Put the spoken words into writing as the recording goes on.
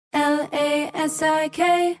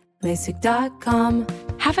LASIK, LASIK.com.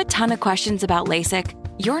 Have a ton of questions about LASIK?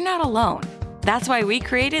 You're not alone. That's why we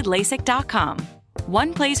created LASIK.com.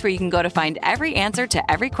 One place where you can go to find every answer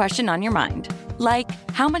to every question on your mind. Like,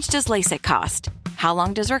 how much does LASIK cost? How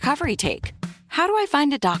long does recovery take? How do I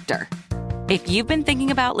find a doctor? If you've been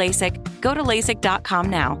thinking about LASIK, go to LASIK.com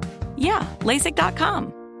now. Yeah,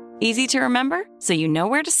 LASIK.com. Easy to remember, so you know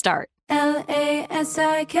where to start.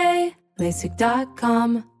 LASIK,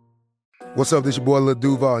 LASIK.com. What's up, this your boy Lil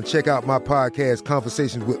Duval, and check out my podcast,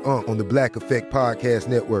 Conversations with Unc, on the Black Effect Podcast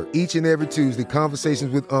Network. Each and every Tuesday,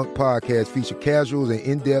 Conversations with Unc podcast feature casuals and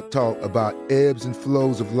in-depth talk about ebbs and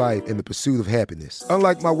flows of life and the pursuit of happiness.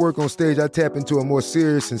 Unlike my work on stage, I tap into a more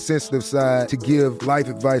serious and sensitive side to give life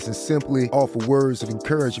advice and simply offer words of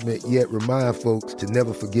encouragement, yet remind folks to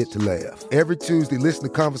never forget to laugh. Every Tuesday, listen to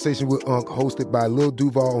Conversations with Unc, hosted by Lil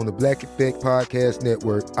Duval on the Black Effect Podcast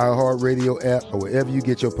Network, iHeartRadio app, or wherever you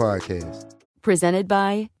get your podcasts. Presented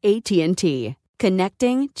by AT&T.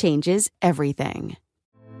 Connecting changes everything.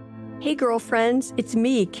 Hey girlfriends, it's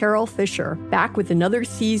me, Carol Fisher, back with another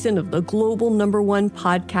season of the global #1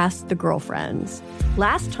 podcast, The Girlfriends.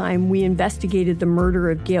 Last time, we investigated the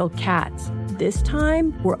murder of Gail Katz. This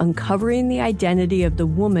time, we're uncovering the identity of the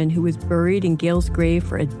woman who was buried in Gail's grave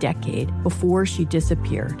for a decade before she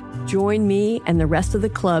disappeared. Join me and the rest of the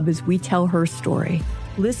club as we tell her story.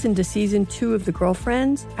 Listen to Season 2 of The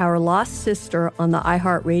Girlfriends, Our Lost Sister on the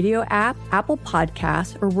iHeartRadio app, Apple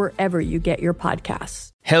Podcasts, or wherever you get your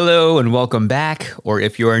podcasts. Hello and welcome back, or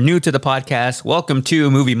if you are new to the podcast, welcome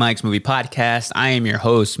to Movie Mike's Movie Podcast. I am your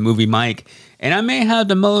host, Movie Mike, and I may have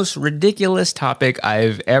the most ridiculous topic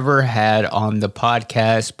I've ever had on the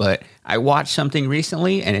podcast, but I watched something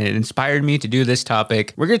recently and it inspired me to do this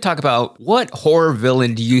topic. We're going to talk about what horror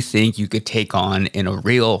villain do you think you could take on in a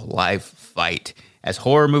real life fight? As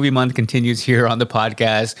Horror Movie Month continues here on the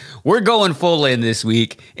podcast, we're going full in this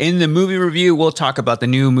week. In the movie review, we'll talk about the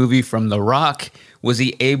new movie from The Rock. Was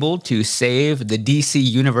he able to save the DC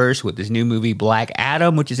universe with his new movie Black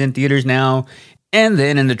Adam, which is in theaters now? And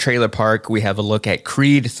then in the trailer park, we have a look at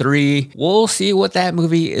Creed 3. We'll see what that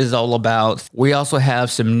movie is all about. We also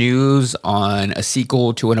have some news on a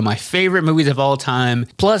sequel to one of my favorite movies of all time,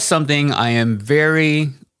 plus something I am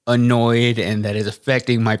very annoyed and that is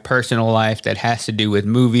affecting my personal life that has to do with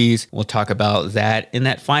movies. We'll talk about that in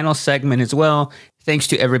that final segment as well. Thanks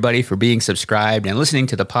to everybody for being subscribed and listening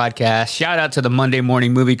to the podcast. Shout out to the Monday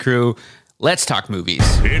Morning Movie Crew. Let's talk movies.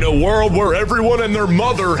 In a world where everyone and their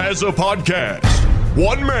mother has a podcast,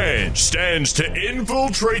 one man stands to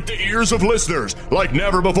infiltrate the ears of listeners like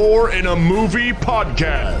never before in a movie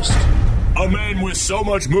podcast. A man with so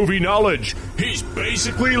much movie knowledge, he's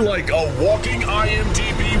basically like a walking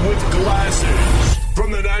IMDb with glasses.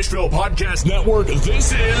 From the Nashville Podcast Network,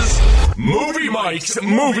 this is Movie Mike's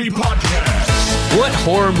Movie Podcast. What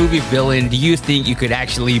horror movie villain do you think you could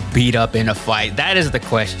actually beat up in a fight? That is the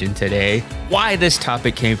question today. Why this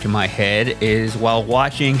topic came to my head is while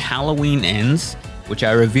watching Halloween Ends, which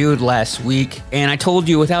I reviewed last week, and I told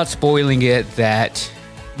you without spoiling it that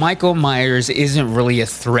Michael Myers isn't really a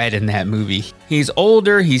threat in that movie. He's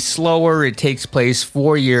older, he's slower, it takes place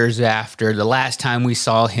 4 years after the last time we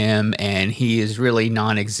saw him, and he is really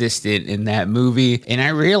non-existent in that movie. And I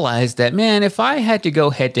realized that, man, if I had to go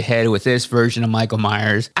head-to-head with this version of Michael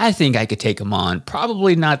Myers, I think I could take him on.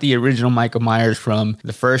 Probably not the original Michael Myers from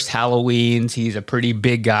the first Halloweens. He's a pretty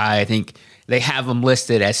big guy. I think they have him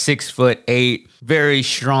listed as 6'8", very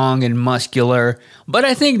strong and muscular. But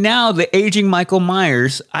I think now the aging Michael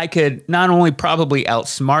Myers, I could not only probably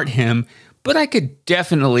outsmart him, but I could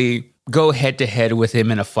definitely go head to head with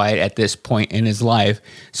him in a fight at this point in his life.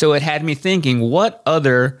 So it had me thinking, what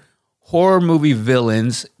other horror movie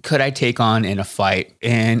villains could I take on in a fight?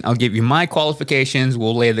 And I'll give you my qualifications.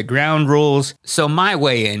 We'll lay the ground rules. So my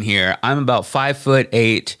way in here, I'm about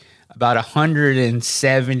 5'8", about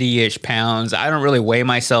 170-ish pounds. I don't really weigh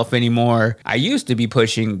myself anymore. I used to be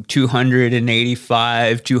pushing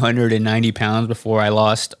 285, 290 pounds before I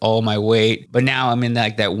lost all my weight. But now I'm in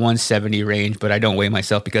that 170 range, but I don't weigh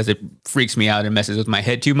myself because it freaks me out and messes with my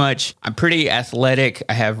head too much. I'm pretty athletic.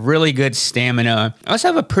 I have really good stamina. I also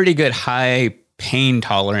have a pretty good high pain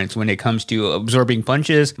tolerance when it comes to absorbing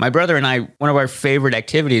punches. My brother and I, one of our favorite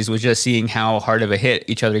activities was just seeing how hard of a hit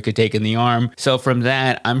each other could take in the arm. So from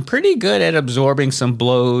that, I'm pretty good at absorbing some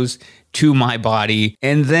blows, to my body.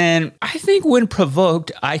 And then I think when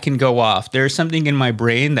provoked, I can go off. There's something in my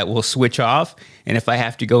brain that will switch off. And if I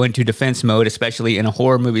have to go into defense mode, especially in a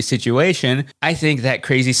horror movie situation, I think that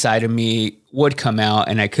crazy side of me would come out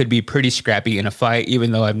and I could be pretty scrappy in a fight,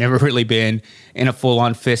 even though I've never really been in a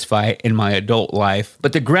full-on fist fight in my adult life.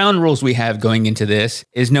 But the ground rules we have going into this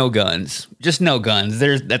is no guns. Just no guns.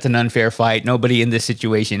 That's an unfair fight. Nobody in this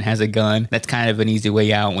situation has a gun. That's kind of an easy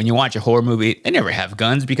way out. When you watch a horror movie, they never have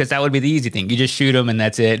guns because that would be the easy thing. You just shoot them and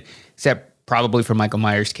that's it. Except probably for Michael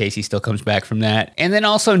Myers' case, he still comes back from that. And then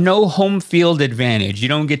also no home field advantage. You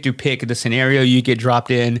don't get to pick the scenario you get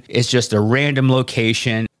dropped in. It's just a random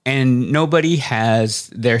location. And nobody has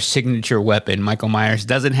their signature weapon. Michael Myers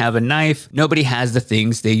doesn't have a knife. Nobody has the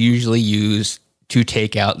things they usually use to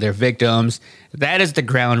take out their victims. That is the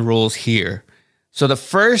ground rules here. So the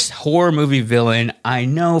first horror movie villain I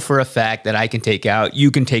know for a fact that I can take out, you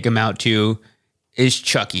can take him out too, is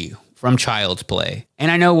Chucky from Child's Play. And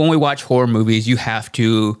I know when we watch horror movies, you have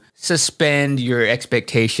to suspend your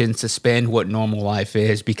expectations, suspend what normal life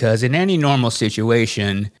is, because in any normal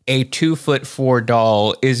situation, a 2'4"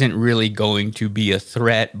 doll isn't really going to be a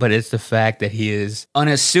threat, but it's the fact that he is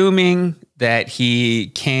unassuming, that he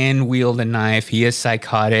can wield a knife, he is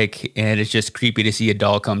psychotic, and it's just creepy to see a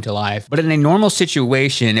doll come to life. But in a normal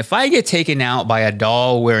situation, if I get taken out by a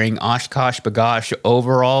doll wearing Oshkosh Bagosh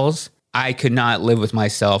overalls, I could not live with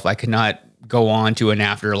myself. I could not go on to an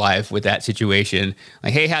afterlife with that situation.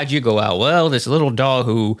 Like, hey, how'd you go out? Well, this little doll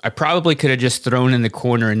who I probably could have just thrown in the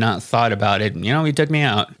corner and not thought about it. You know, he took me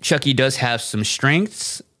out. Chucky does have some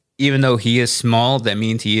strengths. Even though he is small, that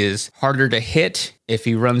means he is harder to hit. If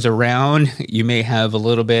he runs around, you may have a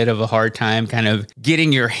little bit of a hard time kind of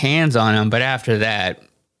getting your hands on him. But after that,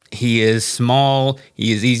 he is small.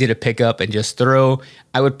 He is easy to pick up and just throw.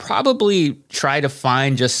 I would probably try to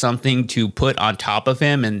find just something to put on top of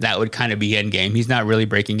him, and that would kind of be endgame. He's not really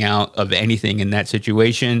breaking out of anything in that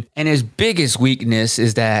situation. And his biggest weakness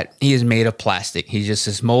is that he is made of plastic. He's just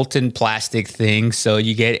this molten plastic thing. So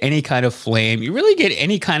you get any kind of flame, you really get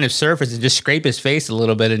any kind of surface and just scrape his face a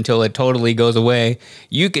little bit until it totally goes away.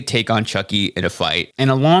 You could take on Chucky in a fight. And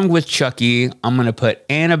along with Chucky, I'm going to put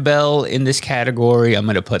Annabelle in this category. I'm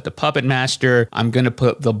going to put the Puppet Master. I'm going to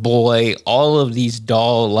put the Boy. All of these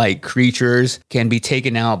doll-like creatures can be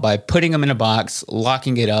taken out by putting them in a box,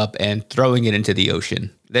 locking it up, and throwing it into the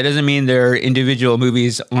ocean. That doesn't mean their individual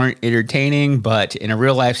movies aren't entertaining, but in a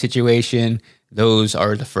real-life situation, those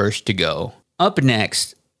are the first to go. Up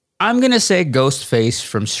next, I'm going to say Ghostface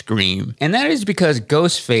from Scream. And that is because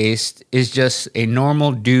Ghostface is just a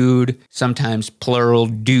normal dude, sometimes plural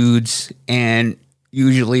dudes, and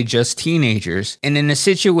usually just teenagers. And in a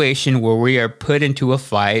situation where we are put into a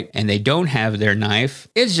fight and they don't have their knife,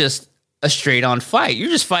 it's just a straight on fight. You're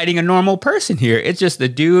just fighting a normal person here. It's just a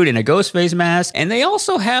dude in a ghost face mask. And they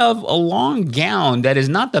also have a long gown that is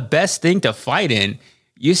not the best thing to fight in.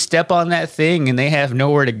 You step on that thing and they have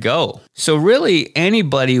nowhere to go. So really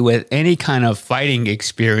anybody with any kind of fighting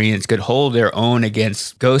experience could hold their own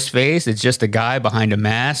against Ghostface. It's just a guy behind a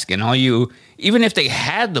mask, and even if they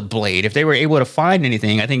had the blade, if they were able to find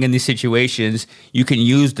anything, I think in these situations, you can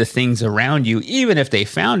use the things around you. Even if they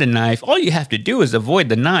found a knife, all you have to do is avoid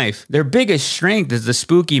the knife. Their biggest strength is the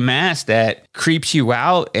spooky mask that creeps you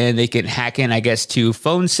out, and they can hack in, I guess, to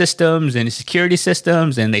phone systems and security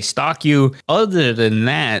systems, and they stalk you. Other than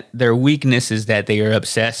that, their weakness is that they are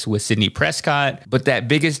obsessed with Sidney Prescott, but that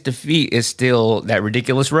biggest defeat is still that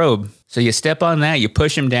ridiculous robe. So you step on that, you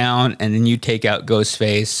push him down, and then you take out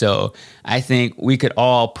Ghostface. So I think we could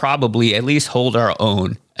all probably at least hold our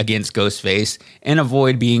own against Ghostface and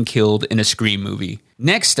avoid being killed in a Scream movie.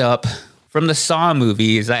 Next up, from the Saw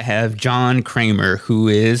movies, I have John Kramer, who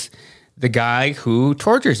is the guy who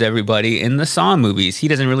tortures everybody in the Saw movies. He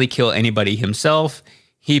doesn't really kill anybody himself.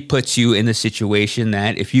 He puts you in the situation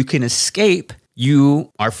that if you can escape, you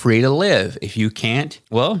are free to live. If you can't,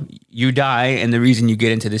 well, you die. And the reason you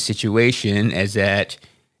get into this situation is that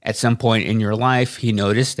at some point in your life, he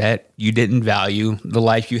noticed that you didn't value the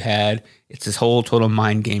life you had. It's this whole total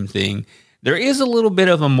mind game thing. There is a little bit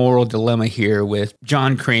of a moral dilemma here with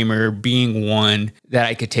John Kramer being one that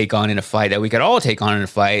I could take on in a fight, that we could all take on in a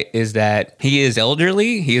fight, is that he is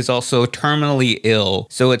elderly. He is also terminally ill.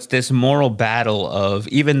 So it's this moral battle of,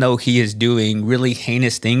 even though he is doing really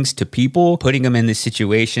heinous things to people, putting them in these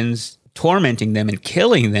situations, tormenting them and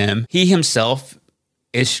killing them, he himself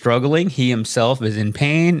is struggling. He himself is in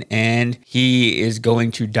pain and he is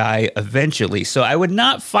going to die eventually. So I would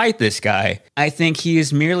not fight this guy. I think he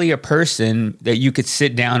is merely a person that you could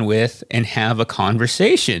sit down with and have a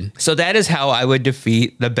conversation. So that is how I would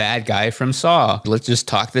defeat the bad guy from Saw. Let's just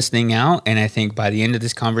talk this thing out. And I think by the end of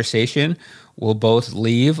this conversation, we'll both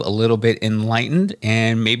leave a little bit enlightened,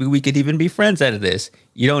 and maybe we could even be friends out of this.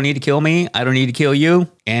 You don't need to kill me. I don't need to kill you.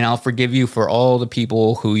 And I'll forgive you for all the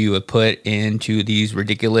people who you have put into these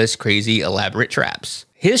ridiculous, crazy, elaborate traps.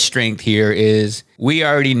 His strength here is we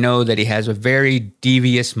already know that he has a very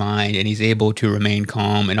devious mind and he's able to remain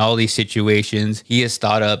calm in all these situations. He has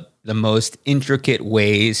thought up the most intricate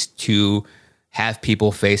ways to have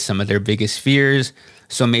people face some of their biggest fears.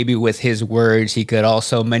 So maybe with his words, he could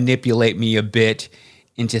also manipulate me a bit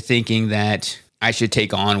into thinking that I should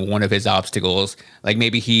take on one of his obstacles. Like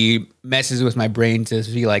maybe he messes with my brain to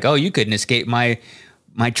be like, oh, you couldn't escape my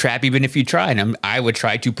trap even if you tried. And I would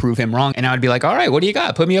try to prove him wrong. And I would be like, all right, what do you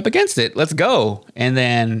got? Put me up against it. Let's go. And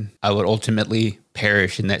then I would ultimately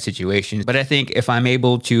perish in that situation. But I think if I'm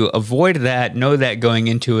able to avoid that, know that going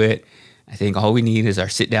into it, I think all we need is our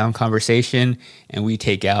sit-down conversation, and we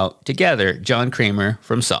take out together John Kramer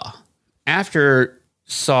from Saw. After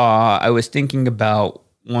Saw, I was thinking about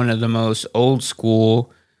one of the most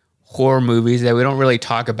old-school horror movies that we don't really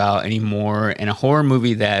talk about anymore, and a horror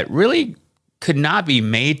movie that really could not be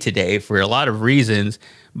made today for a lot of reasons,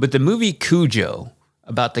 but the movie Cujo,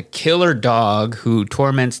 about the killer dog who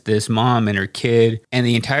torments this mom and her kid. And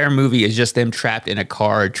the entire movie is just them trapped in a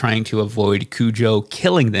car trying to avoid Cujo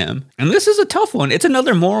killing them. And this is a tough one. It's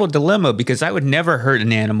another moral dilemma because I would never hurt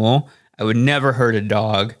an animal. I would never hurt a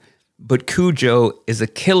dog. But Cujo is a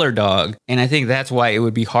killer dog. And I think that's why it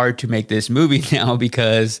would be hard to make this movie now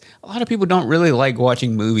because a lot of people don't really like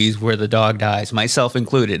watching movies where the dog dies, myself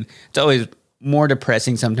included. It's always more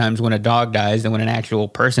depressing sometimes when a dog dies than when an actual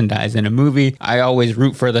person dies in a movie. I always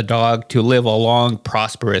root for the dog to live a long,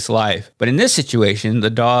 prosperous life. But in this situation,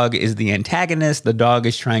 the dog is the antagonist. The dog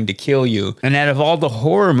is trying to kill you. And out of all the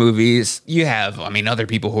horror movies, you have, other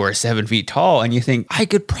people who are 7 feet tall, and you think, I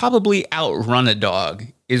could probably outrun a dog,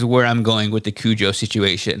 is where I'm going with the Cujo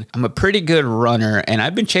situation. I'm a pretty good runner, and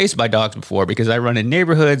I've been chased by dogs before because I run in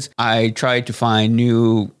neighborhoods. I try to find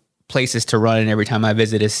new places to run, and every time I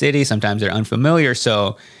visit a city, sometimes they're unfamiliar,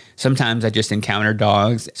 so sometimes I just encounter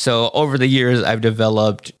dogs. So over the years, I've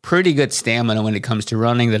developed pretty good stamina when it comes to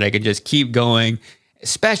running that I could just keep going,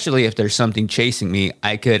 especially if there's something chasing me.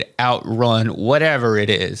 I could outrun whatever it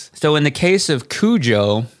is. So in the case of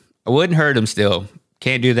Cujo, I wouldn't hurt him still.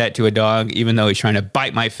 Can't do that to a dog, even though he's trying to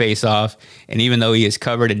bite my face off. And even though he is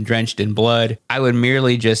covered and drenched in blood, I would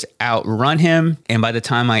merely just outrun him. And by the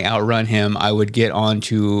time I outrun him, I would get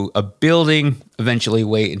onto a building, eventually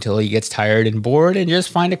wait until he gets tired and bored, and just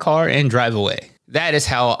find a car and drive away. That is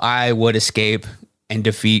how I would escape and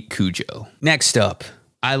defeat Cujo. Next up,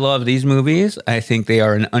 I love these movies. I think they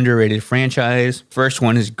are an underrated franchise. First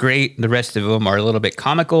one is great. The rest of them are a little bit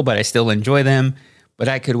comical, but I still enjoy them. But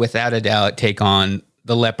I could without a doubt take on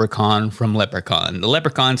the Leprechaun from Leprechaun. The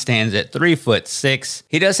Leprechaun stands at 3'6".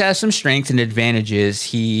 He does have some strengths and advantages.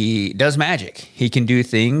 He does magic. He can do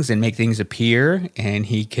things and make things appear, and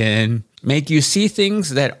he can make you see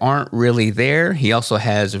things that aren't really there. He also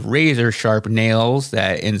has razor sharp nails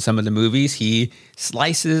that in some of the movies he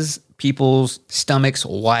slices people's stomachs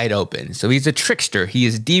wide open. So he's a trickster. He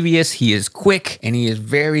is devious, he is quick, and he is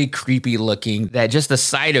very creepy looking that just the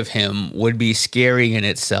sight of him would be scary in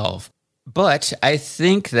itself. But I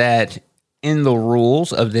think that in the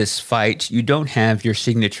rules of this fight, you don't have your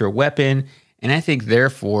signature weapon, and I think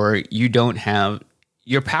therefore you don't have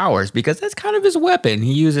your powers because that's kind of his weapon.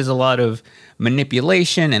 He uses a lot of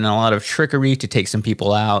manipulation and a lot of trickery to take some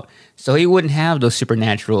people out. So he wouldn't have those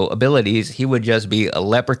supernatural abilities. He would just be a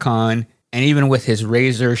leprechaun. And even with his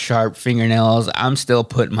razor sharp fingernails, I'm still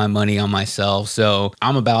putting my money on myself. So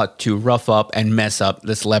I'm about to rough up and mess up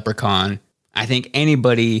this leprechaun. I think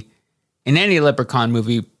anybody in any Leprechaun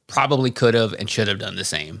movie probably could have and should have done the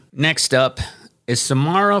same. Next up is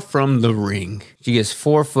Samara from The Ring. She is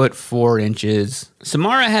 4'4".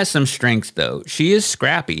 Samara has some strengths though. She is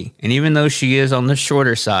scrappy, and even though she is on the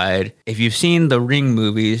shorter side, if you've seen the Ring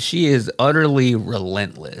movies, she is utterly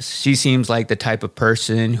relentless. She seems like the type of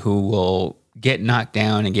person who will get knocked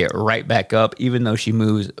down and get right back up, even though she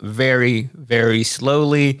moves very, very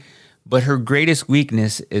slowly. But her greatest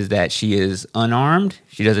weakness is that she is unarmed.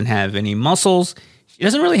 She doesn't have any muscles. She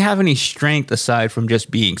doesn't really have any strength aside from just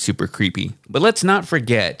being super creepy. But let's not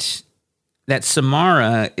forget that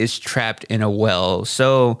Samara is trapped in a well.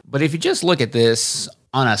 But if you just look at this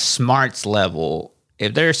on a smarts level,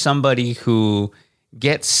 if there's somebody who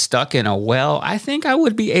get stuck in a well, I think I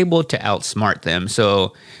would be able to outsmart them.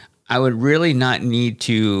 So I would really not need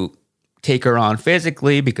to take her on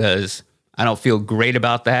physically because I don't feel great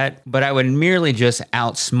about that, but I would merely just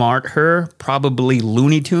outsmart her, probably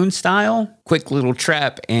Looney Tunes style. Quick little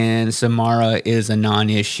trap, and Samara is a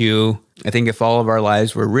non-issue. I think if all of our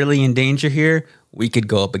lives were really in danger here, we could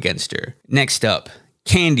go up against her. Next up,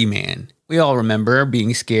 Candyman. We all remember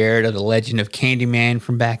being scared of the legend of Candyman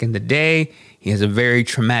from back in the day. He has a very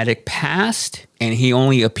traumatic past, and he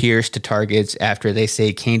only appears to targets after they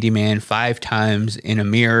say Candyman 5 times in a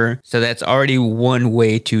mirror. So that's already one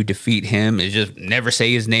way to defeat him, is just never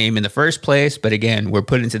say his name in the first place. But again, we're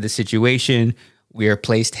put into the situation. We are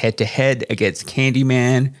placed head to head against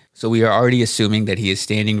Candyman. So we are already assuming that he is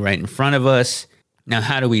standing right in front of us. Now,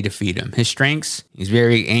 how do we defeat him? His strengths, he's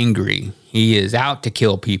very angry. He is out to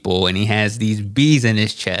kill people, and he has these bees in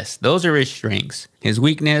his chest. Those are his strengths. His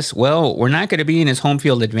weakness, well, we're not going to be in his home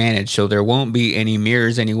field advantage, so there won't be any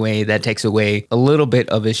mirrors anyway. That takes away a little bit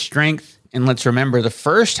of his strength. And let's remember, the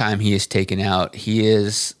first time he is taken out, he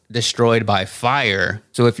is destroyed by fire.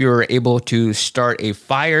 So if you were able to start a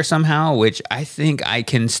fire somehow, which I think I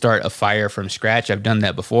can start a fire from scratch. I've done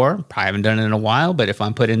that before. Probably haven't done it in a while, but if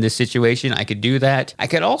I'm put in this situation, I could do that. I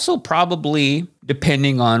could also probably,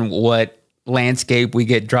 depending on what landscape we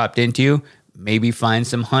get dropped into, maybe find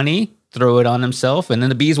some honey, throw it on himself, and then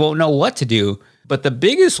the bees won't know what to do. But the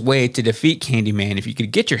biggest way to defeat Candyman, if you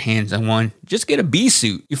could get your hands on one, just get a bee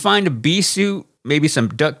suit. You find a bee suit, maybe some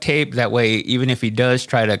duct tape. That way, even if he does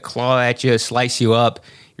try to claw at you, slice you up,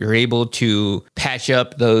 you're able to patch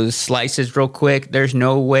up those slices real quick. There's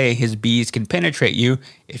no way his bees can penetrate you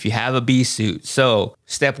if you have a bee suit. So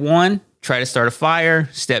step 1, try to start a fire.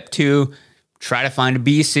 Step 2, try to find a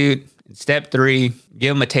bee suit. Step 3,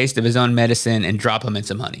 give him a taste of his own medicine and drop him in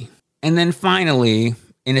some honey. And then finally,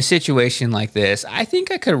 in a situation like this, I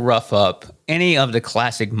think I could rough up any of the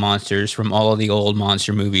classic monsters from all of the old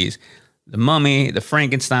monster movies. The Mummy, the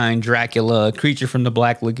Frankenstein, Dracula, Creature from the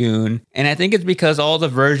Black Lagoon. And I think it's because all the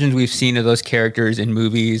versions we've seen of those characters in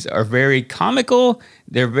movies are very comical,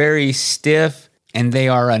 they're very stiff, and they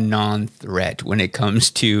are a non-threat when it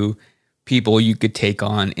comes to people you could take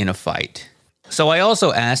on in a fight. So I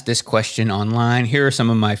also asked this question online. Here are some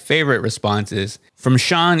of my favorite responses. From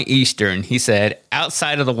Sean Eastern, he said,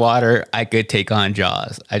 outside of the water, I could take on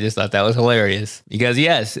Jaws. I just thought that was hilarious. Because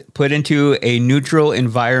yes, put into a neutral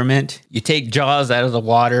environment, you take Jaws out of the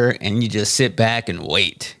water and you just sit back and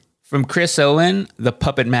wait. From Chris Owen, the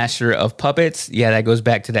puppet master of puppets. Yeah, that goes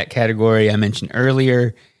back to that category I mentioned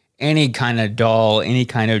earlier. Any kind of doll, any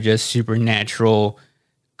kind of just supernatural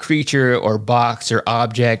creature or box or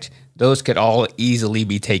object, those could all easily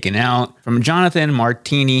be taken out. From Jonathan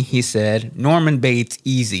Martini, he said, Norman Bates,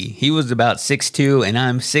 easy. He was about 6'2", and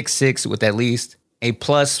I'm 6'6", with at least a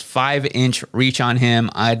plus 5-inch reach on him.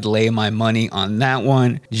 I'd lay my money on that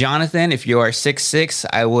one. Jonathan, if you are 6'6",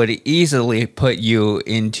 I would easily put you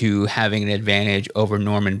into having an advantage over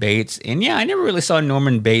Norman Bates. And yeah, I never really saw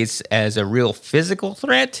Norman Bates as a real physical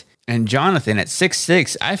threat. And Jonathan, at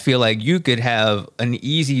 6'6", I feel like you could have an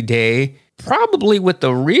easy day, probably with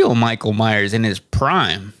the real Michael Myers in his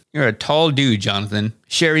prime. You're a tall dude, Jonathan.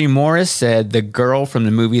 Sherry Morris said, the girl from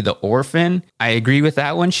the movie The Orphan. I agree with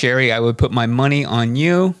that one. Sherry, I would put my money on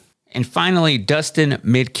you. And finally, Dustin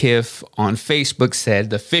Midkiff on Facebook said,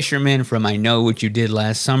 the fisherman from I Know What You Did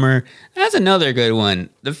Last Summer. That's another good one.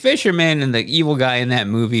 The fisherman and the evil guy in that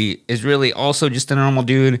movie is really also just a normal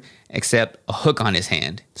dude, except a hook on his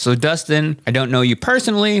hand. So Dustin, I don't know you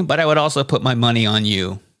personally, but I would also put my money on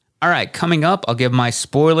you. All right, coming up, I'll give my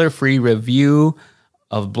spoiler-free review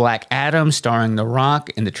of Black Adam starring The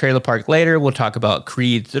Rock in the trailer park later. We'll talk about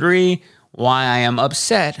Creed 3, why I am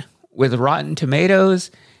upset with Rotten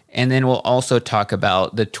Tomatoes, and then we'll also talk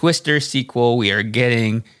about the Twister sequel we are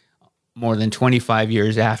getting more than 25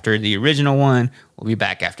 years after the original one. We'll be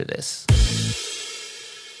back after this.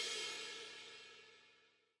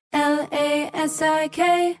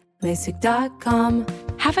 LASIK, LASIK.com.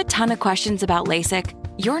 Have a ton of questions about LASIK?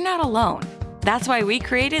 You're not alone. That's why we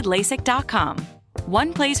created LASIK.com.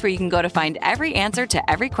 One place where you can go to find every answer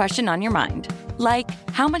to every question on your mind. Like,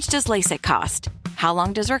 how much does LASIK cost? How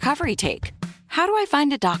long does recovery take? How do I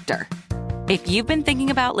find a doctor? If you've been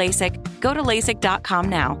thinking about LASIK, go to LASIK.com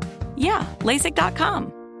now. Yeah,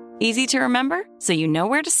 LASIK.com. Easy to remember, so you know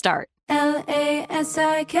where to start.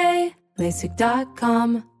 LASIK,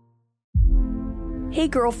 LASIK.com. Hey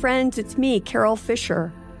girlfriends, it's me, Carol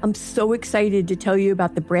Fisher. I'm so excited to tell you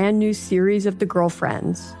about the brand new series of The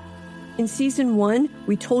Girlfriends. In season 1,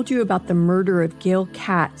 we told you about the murder of Gail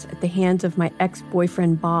Katz at the hands of my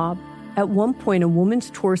ex-boyfriend Bob. At one point, a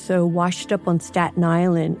woman's torso washed up on Staten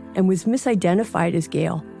Island and was misidentified as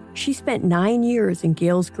Gail. She spent 9 years in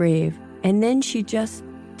Gail's grave, and then she just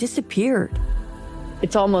disappeared.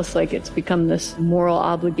 It's almost like it's become this moral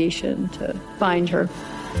obligation to find her.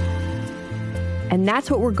 And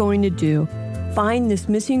that's what we're going to do. Find this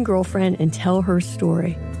missing girlfriend and tell her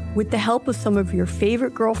story. With the help of some of your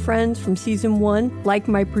favorite girlfriends from season 1, like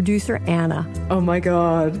my producer, Anna. Oh my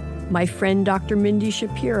God. My friend, Dr. Mindy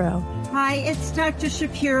Shapiro. Hi, it's Dr.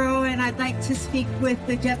 Shapiro, and I'd like to speak with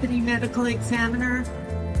the Deputy Medical Examiner.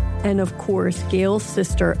 And of course, Gail's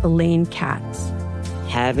sister, Elaine Katz.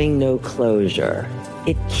 Having no closure,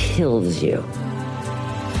 it kills you.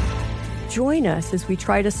 Join us as we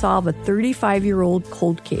try to solve a 35-year-old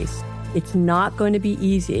cold case. It's not going to be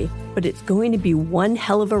easy, but it's going to be one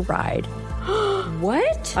hell of a ride.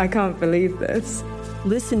 What? I can't believe this.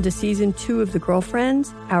 Listen to season 2 of The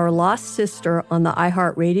Girlfriends, Our Lost Sister on the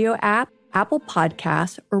iHeartRadio app, Apple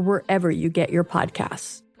Podcasts, or wherever you get your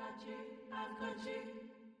podcasts.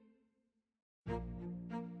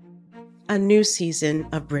 A new season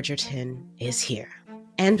of Bridgerton is here.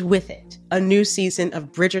 And with it, a new season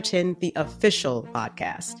of Bridgerton, the official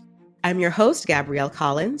podcast. I'm your host, Gabrielle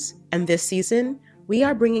Collins, and this season, we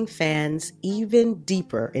are bringing fans even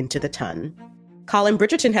deeper into the ton. Colin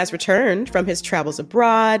Bridgerton has returned from his travels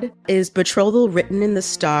abroad. Is betrothal written in the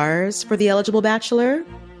stars for the eligible bachelor?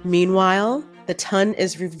 Meanwhile, the ton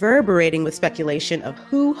is reverberating with speculation of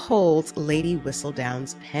who holds Lady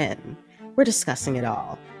Whistledown's pen. We're discussing it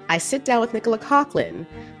all. I sit down with Nicola Coughlan,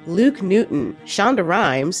 Luke Newton, Shonda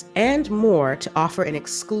Rhimes, and more to offer an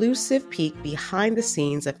exclusive peek behind the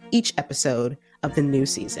scenes of each episode of the new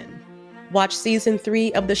season. Watch season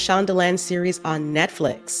 3 of the Shondaland series on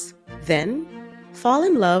Netflix. Then, fall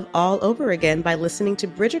in love all over again by listening to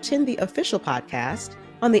Bridgerton, the official podcast,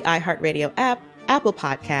 on the iHeartRadio app, Apple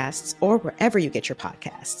Podcasts, or wherever you get your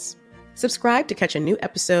podcasts. Subscribe to catch a new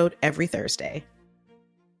episode every Thursday.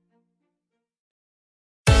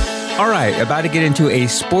 All right, about to get into a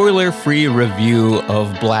spoiler-free review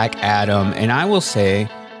of Black Adam, and I will say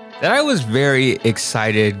that I was very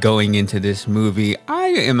excited going into this movie. I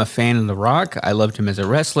am a fan of The Rock. I loved him as a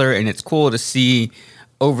wrestler, and it's cool to see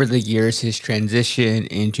over the years his transition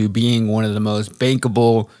into being one of the most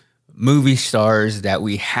bankable movie stars that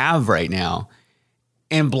we have right now.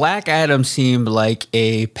 And Black Adam seemed like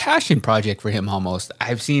a passion project for him almost.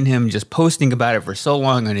 I've seen him just posting about it for so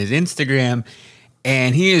long on his Instagram,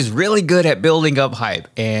 and he is really good at building up hype.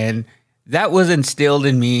 And that was instilled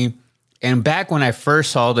in me. And back when I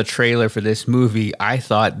first saw the trailer for this movie, I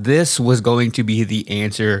thought this was going to be the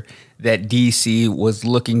answer that DC was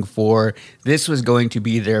looking for. This was going to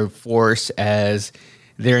be their force as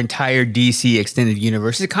their entire DC extended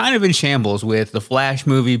universe is kind of in shambles, with the Flash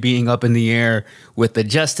movie being up in the air, with the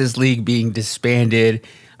Justice League being disbanded.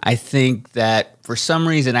 I think that for some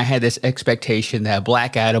reason I had this expectation that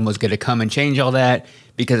Black Adam was going to come and change all that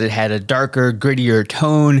because it had a darker, grittier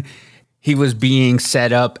tone. He was being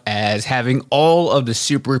set up as having all of the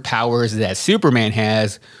superpowers that Superman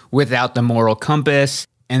has without the moral compass.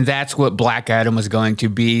 And that's what Black Adam was going to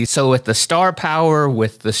be. So with the star power,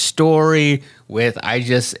 with the story, I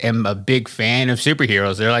just am a big fan of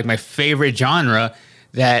superheroes. They're like my favorite genre,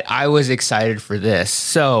 that I was excited for this.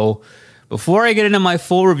 So before I get into my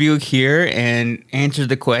full review here and answer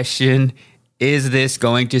the question, is this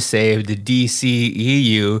going to save the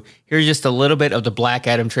DCEU? Here's just a little bit of the Black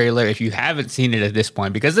Adam trailer if you haven't seen it at this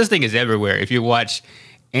point, because this thing is everywhere. If you watch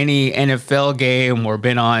any NFL game or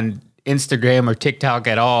been on Instagram or TikTok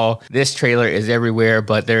at all, this trailer is everywhere,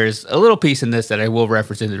 but there's a little piece in this that I will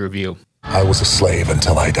reference in the review. I was a slave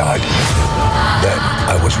until I died. Then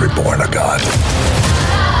I was reborn a god.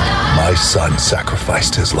 My son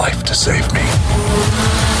sacrificed his life to save me.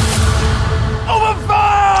 Over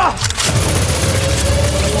fire!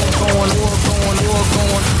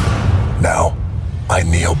 Now, I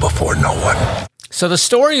kneel before no one. So the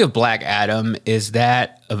story of Black Adam is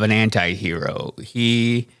that of an anti-hero.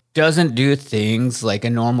 He doesn't do things like a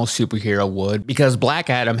normal superhero would because Black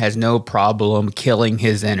Adam has no problem killing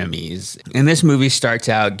his enemies. And this movie starts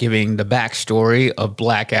out giving the backstory of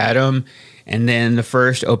Black Adam, and then the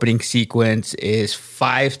first opening sequence is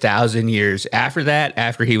 5,000 years after that,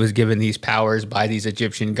 after he was given these powers by these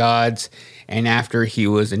Egyptian gods, and after he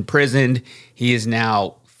was imprisoned. He is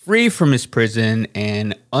now free from his prison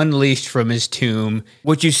and unleashed from his tomb.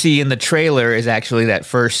 What you see in the trailer is actually that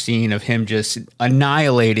first scene of him just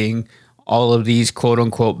annihilating all of these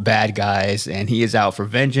quote-unquote bad guys, and he is out for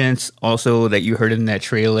vengeance. Also, that you heard in that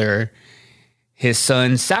trailer, his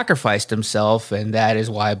son sacrificed himself, and that is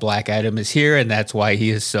why Black Adam is here, and that's why he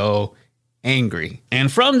is so angry.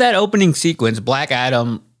 And from that opening sequence, Black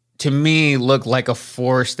Adam, to me, looked like a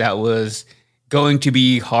force that was going to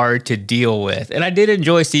be hard to deal with. And I did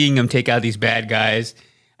enjoy seeing him take out these bad guys.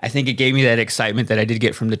 I think it gave me that excitement that I did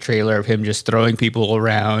get from the trailer of him just throwing people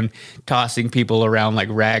around, tossing people around like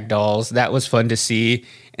rag dolls. That was fun to see.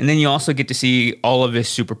 And then you also get to see all of his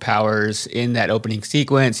superpowers in that opening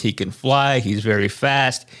sequence. He can fly. He's very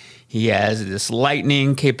fast. He has this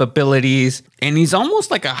lightning capabilities. And he's almost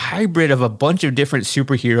like a hybrid of a bunch of different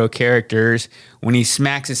superhero characters. When he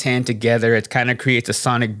smacks his hand together, it kind of creates a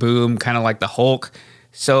sonic boom, kind of like the Hulk.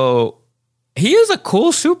 So he is a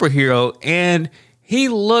cool superhero, and he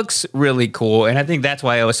looks really cool, and I think that's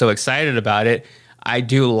why I was so excited about it. I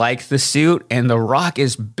do like the suit, and The Rock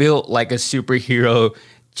is built like a superhero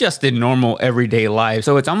just in normal everyday life.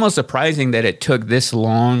 So it's almost surprising that it took this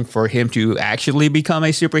long for him to actually become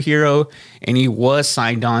a superhero, and he was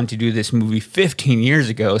signed on to do this movie 15 years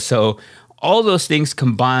ago. So all those things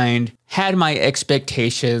combined had my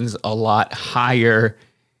expectations a lot higher.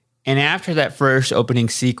 And after that first opening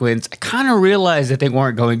sequence, I kind of realized that they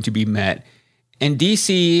weren't going to be met. And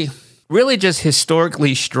DC really just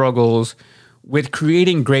historically struggles with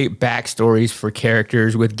creating great backstories for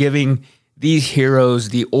characters, with giving these heroes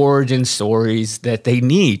the origin stories that they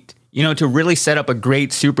need. You know, to really set up a great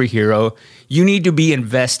superhero, you need to be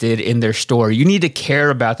invested in their story. You need to care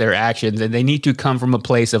about their actions, and they need to come from a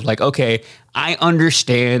place of like, okay, I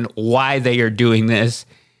understand why they are doing this.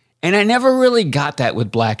 And I never really got that with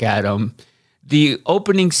Black Adam. The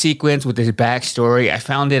opening sequence with his backstory, I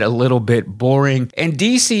found it a little bit boring. And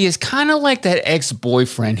DC is kind of like that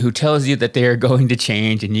ex-boyfriend who tells you that they are going to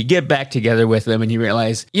change, and you get back together with them and you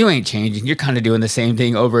realize you ain't changing. You're kind of doing the same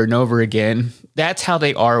thing over and over again. That's how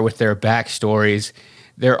they are with their backstories.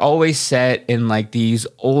 They're always set in like these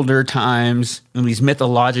older times and these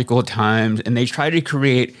mythological times, and they try to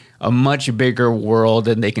create a much bigger world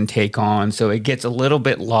than they can take on. So it gets a little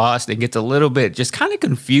bit lost. It gets a little bit just kind of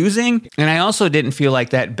confusing. And I also didn't feel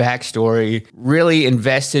like that backstory really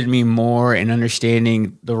invested me more in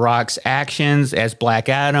understanding The Rock's actions as Black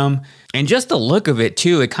Adam. And just the look of it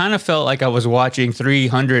too, it kind of felt like I was watching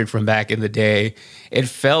 300 from back in the day. It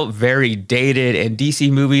felt very dated, and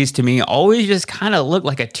DC movies to me always just kind of looked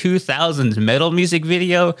like a 2000s metal music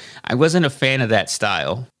video. I wasn't a fan of that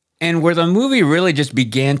style. And where the movie really just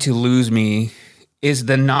began to lose me is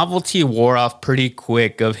the novelty wore off pretty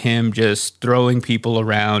quick of him just throwing people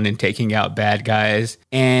around and taking out bad guys.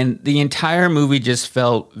 And the entire movie just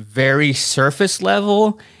felt very surface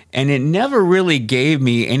level, and it never really gave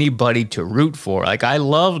me anybody to root for. Like, I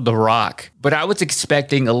loved The Rock, but I was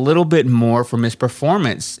expecting a little bit more from his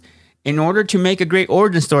performance. In order to make a great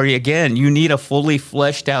origin story, again, you need a fully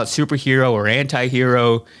fleshed out superhero or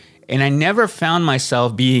anti-hero. And I never found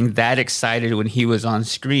myself being that excited when he was on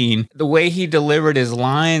screen. The way he delivered his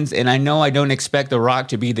lines, and I know I don't expect The Rock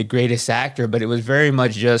to be the greatest actor, but it was very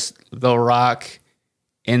much just The Rock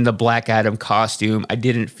in the Black Adam costume. I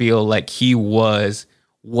didn't feel like he was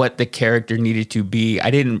what the character needed to be. I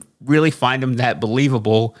didn't really find him that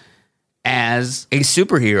believable as a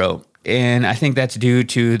superhero. And I think that's due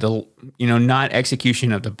to the, not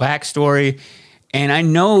execution of the backstory. And I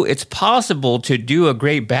know it's possible to do a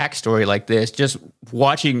great backstory like this. Just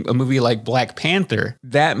watching a movie like Black Panther,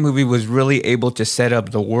 that movie was really able to set up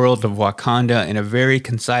the world of Wakanda in a very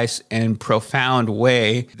concise and profound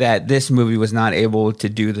way that this movie was not able to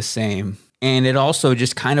do the same. And it also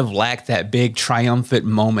just kind of lacked that big triumphant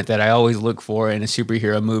moment that I always look for in a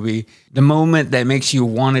superhero movie. The moment that makes you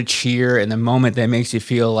want to cheer, and the moment that makes you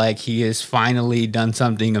feel like he has finally done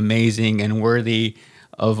something amazing and worthy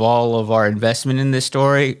of all of our investment in this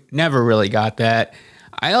story. Never really got that.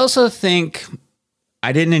 I also think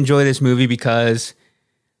I didn't enjoy this movie because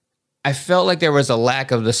I felt like there was a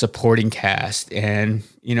lack of the supporting cast. And,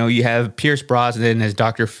 you have Pierce Brosnan as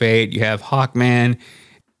Dr. Fate, you have Hawkman,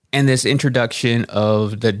 and this introduction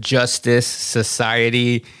of the Justice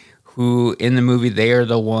Society, who in the movie, they are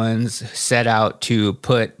the ones set out to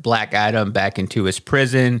put Black Adam back into his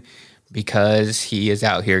prison because he is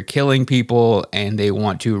out here killing people and they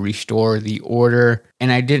want to restore the order.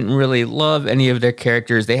 And I didn't really love any of their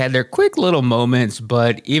characters. They had their quick little moments,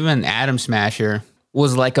 but even Atom Smasher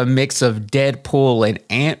was like a mix of Deadpool and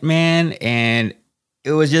Ant-Man. And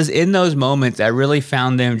it was just in those moments I really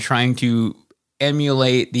found them trying to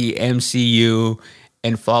emulate the MCU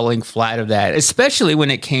and falling flat of that, especially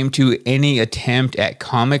when it came to any attempt at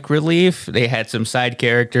comic relief. They had some side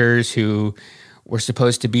characters who were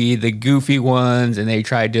supposed to be the goofy ones, and they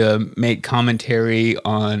tried to make commentary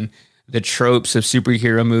on the tropes of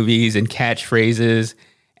superhero movies and catchphrases,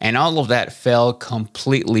 and all of that fell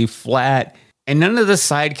completely flat. And none of the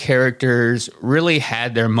side characters really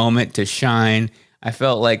had their moment to shine. I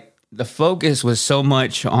felt like the focus was so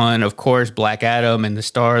much on, of course, Black Adam and the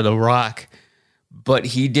star of The Rock, but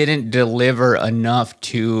he didn't deliver enough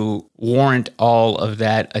to warrant all of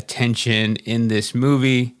that attention in this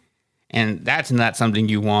movie. And that's not something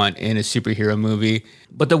you want in a superhero movie.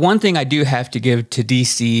 But the one thing I do have to give to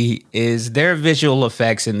DC is their visual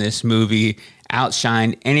effects in this movie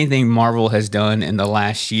outshined anything Marvel has done in the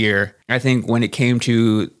last year. I think when it came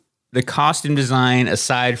to the costume design,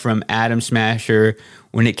 aside from Atom Smasher,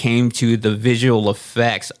 when it came to the visual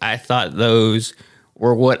effects, I thought those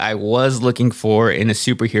were what I was looking for in a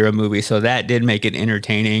superhero movie. So that did make it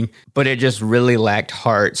entertaining, but it just really lacked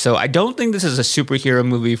heart. So I don't think this is a superhero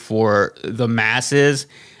movie for the masses.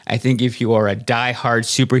 I think if you are a diehard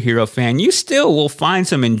superhero fan, you still will find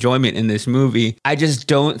some enjoyment in this movie. I just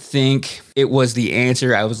don't think it was the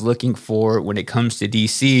answer I was looking for when it comes to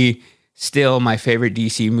DC. Still, my favorite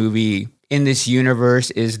DC movie in this universe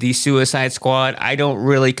is The Suicide Squad. I don't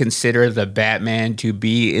really consider the Batman to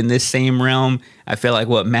be in this same realm. I feel like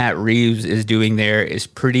what Matt Reeves is doing there is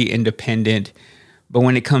pretty independent. But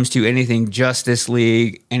when it comes to anything Justice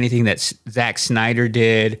League, anything that Zack Snyder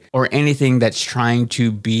did, or anything that's trying to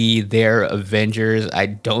be their Avengers, I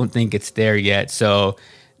don't think it's there yet. So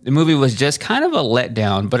the movie was just kind of a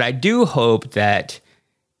letdown. But I do hope that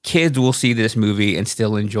kids will see this movie and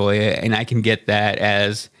still enjoy it. And I can get that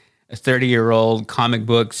as a 30-year-old comic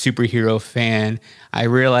book superhero fan. I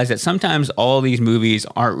realize that sometimes all these movies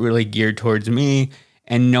aren't really geared towards me,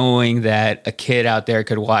 and knowing that a kid out there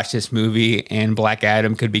could watch this movie and Black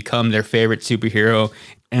Adam could become their favorite superhero,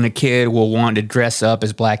 and a kid will want to dress up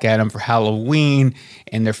as Black Adam for Halloween,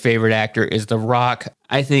 and their favorite actor is The Rock.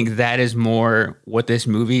 I think that is more what this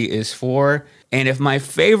movie is for. And if my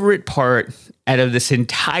favorite part out of this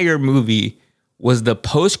entire movie was the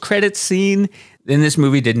post-credits scene, then this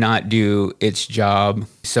movie did not do its job.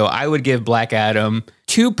 So I would give Black Adam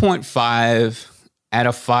 2.5 out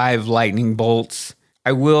of 5 lightning bolts.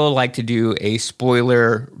 I will like to do a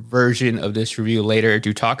spoiler version of this review later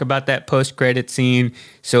to talk about that post-credit scene.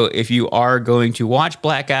 So if you are going to watch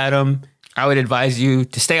Black Adam, I would advise you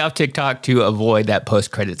to stay off TikTok to avoid that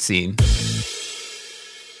post-credit scene.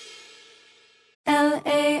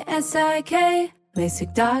 LASIK,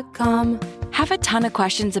 LASIK.com. Have a ton of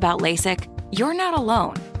questions about LASIK? You're not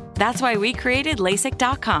alone. That's why we created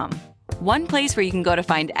LASIK.com. One place where you can go to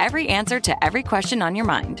find every answer to every question on your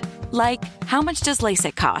mind. Like, how much does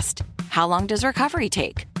LASIK cost? How long does recovery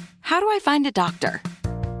take? How do I find a doctor?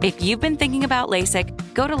 If you've been thinking about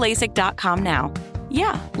LASIK, go to LASIK.com now.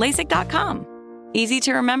 Yeah, LASIK.com. Easy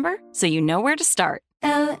to remember, so you know where to start.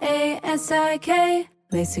 LASIK,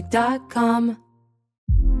 LASIK.com.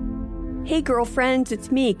 Hey girlfriends,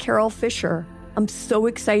 it's me, Carol Fisher. I'm so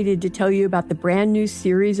excited to tell you about the brand new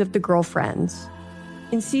series of The Girlfriends.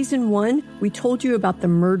 In season 1, we told you about the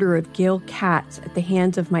murder of Gail Katz at the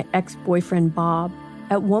hands of my ex-boyfriend Bob.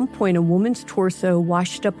 At one point, a woman's torso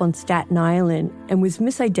washed up on Staten Island and was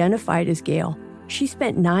misidentified as Gail. She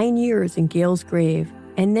spent 9 years in Gail's grave,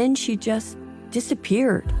 and then she just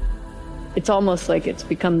disappeared. It's almost like it's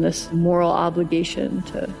become this moral obligation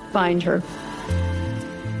to find her.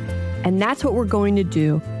 And that's what we're going to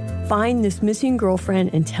do. Find this missing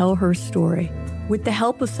girlfriend and tell her story. With the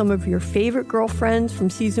help of some of your favorite girlfriends from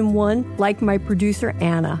season 1, like my producer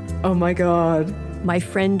Anna. Oh my God. My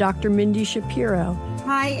friend Dr. Mindy Shapiro.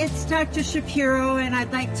 Hi, it's Dr. Shapiro, and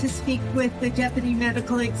I'd like to speak with the Deputy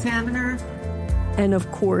Medical Examiner. And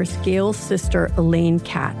of course, Gail's sister, Elaine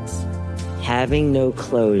Katz. Having no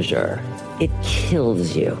closure, it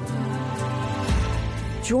kills you.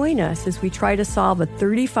 Join us as we try to solve a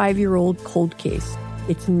 35-year-old cold case.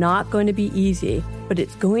 It's not going to be easy, but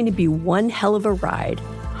it's going to be one hell of a ride.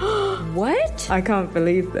 What? I can't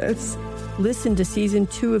believe this. Listen to season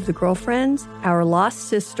 2 of The Girlfriends, Our Lost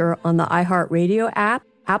Sister on the iHeartRadio app,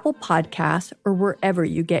 Apple Podcasts, or wherever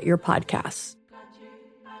you get your podcasts.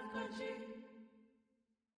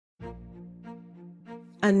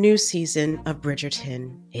 A new season of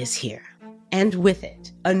Bridgerton is here. And with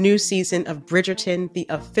it, a new season of Bridgerton, the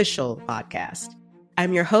official podcast.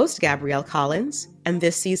 I'm your host, Gabrielle Collins, and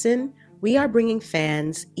this season, we are bringing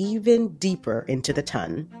fans even deeper into the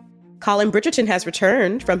ton. Colin Bridgerton has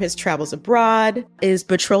returned from his travels abroad. Is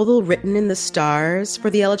betrothal written in the stars for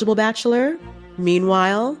the eligible bachelor?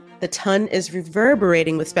 Meanwhile, the ton is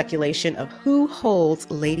reverberating with speculation of who holds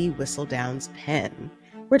Lady Whistledown's pen.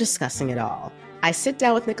 We're discussing it all. I sit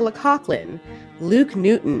down with Nicola Coughlan, Luke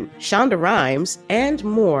Newton, Shonda Rhimes, and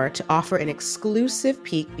more to offer an exclusive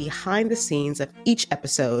peek behind the scenes of each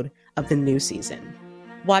episode of the new season.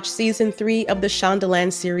 Watch season 3 of the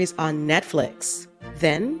Shondaland series on Netflix.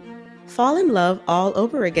 Then, fall in love all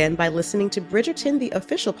over again by listening to Bridgerton, the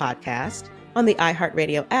official podcast, on the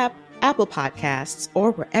iHeartRadio app, Apple Podcasts,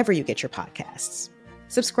 or wherever you get your podcasts.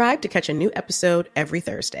 Subscribe to catch a new episode every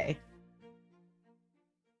Thursday.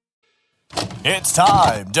 It's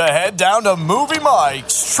time to head down to Movie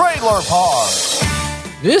Mike's Trailer Park.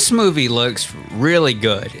 This movie looks really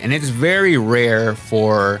good, and it's very rare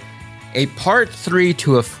for a part 3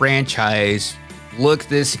 to a franchise look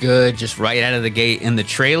this good just right out of the gate in the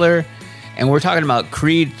trailer. And we're talking about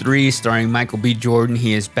Creed 3 starring Michael B. Jordan.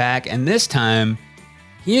 He is back, and this time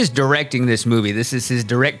he is directing this movie. This is his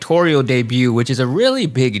directorial debut, which is a really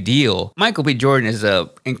big deal. Michael B. Jordan is an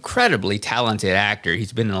incredibly talented actor.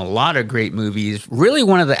 He's been in a lot of great movies. Really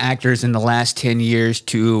one of the actors in the last 10 years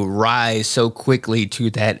to rise so quickly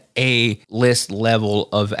to that A-list level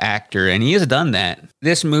of actor, and he has done that.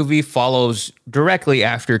 This movie follows directly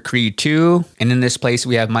after Creed 2, and in this place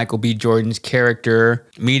we have Michael B. Jordan's character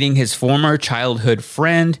meeting his former childhood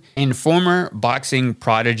friend and former boxing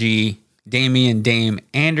prodigy Damian Dame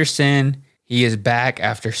Anderson. He is back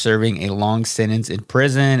after serving a long sentence in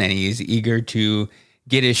prison, and he is eager to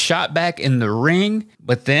get his shot back in the ring.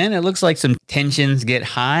 But then it looks like some tensions get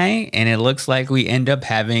high, and it looks like we end up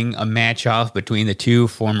having a match off between the two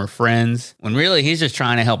former friends, when really he's just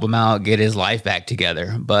trying to help him out, get his life back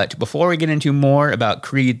together. But before we get into more about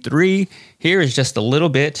Creed 3, here is just a little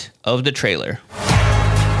bit of the trailer.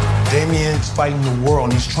 Damian's fighting the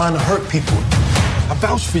world, and he's trying to hurt people. I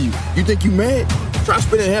vouch for you. You think you mad? Try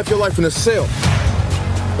spending half your life in a cell,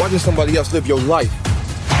 watching somebody else live your life.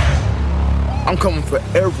 I'm coming for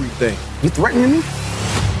everything. You threatening me?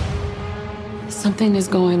 Something is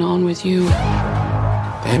going on with you.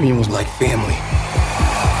 Damian was like family.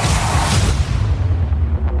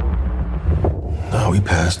 Now we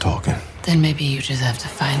past talking. Then maybe you just have to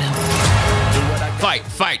fight him. Fight,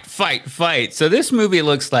 fight, fight, fight. So this movie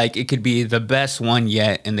looks like it could be the best one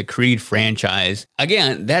yet in the Creed franchise.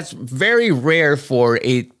 Again, that's very rare for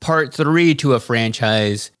a part 3 to a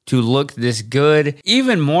franchise to look this good.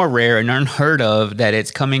 Even more rare and unheard of that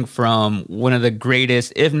it's coming from one of the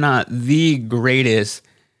greatest, if not the greatest,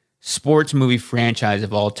 sports movie franchise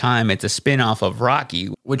of all time. It's a spin-off of Rocky,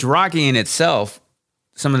 which Rocky in itself,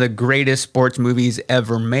 some of the greatest sports movies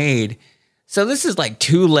ever made. So this is like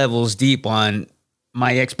 2 levels deep on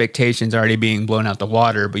my expectations already being blown out the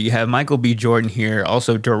water. But you have Michael B. Jordan here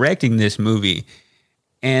also directing this movie.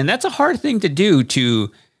 And that's a hard thing to do, to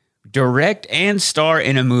direct and star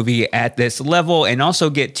in a movie at this level and also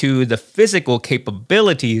get to the physical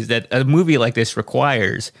capabilities that a movie like this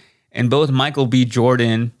requires. And both Michael B.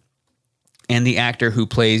 Jordan and the actor who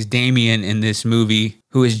plays Damian in this movie,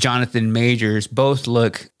 who is Jonathan Majors, both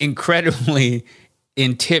look incredibly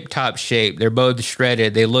in tip-top shape. They're both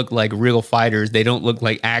shredded. They look like real fighters. They don't look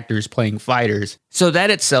like actors playing fighters. So that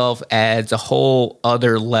itself adds a whole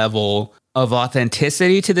other level of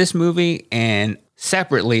authenticity to this movie. And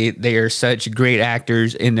separately, they are such great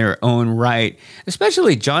actors in their own right,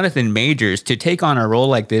 especially Jonathan Majors, to take on a role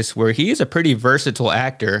like this where he is a pretty versatile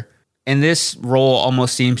actor. And this role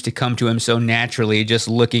almost seems to come to him so naturally just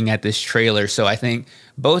looking at this trailer. So I think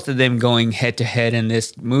both of them going head to head in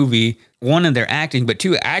this movie, one in their acting, but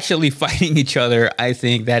two actually fighting each other, I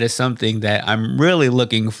think that is something that I'm really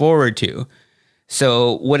looking forward to.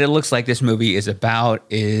 So what it looks like this movie is about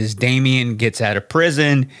is Damian gets out of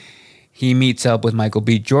prison. He meets up with Michael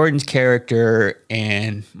B. Jordan's character,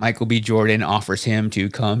 and Michael B. Jordan offers him to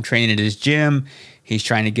come train at his gym. He's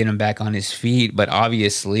trying to get him back on his feet, but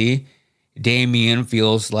obviously Damian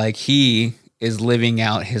feels like he is living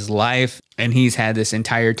out his life, and he's had this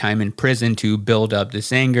entire time in prison to build up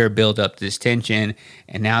this anger, build up this tension,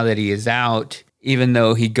 and now that he is out, even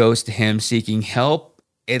though he goes to him seeking help,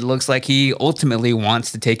 it looks like he ultimately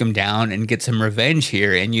wants to take him down and get some revenge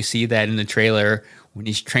here, and you see that in the trailer when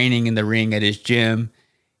he's training in the ring at his gym.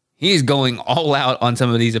 He's going all out on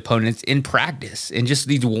some of these opponents in practice and just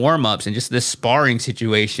these warm-ups and just this sparring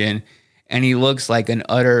situation. And he looks like an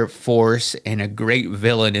utter force and a great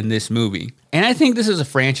villain in this movie. And I think this is a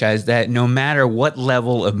franchise that no matter what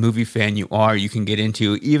level of movie fan you are, you can get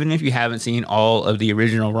into, even if you haven't seen all of the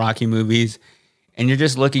original Rocky movies and you're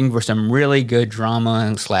just looking for some really good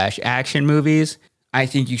drama / action movies. I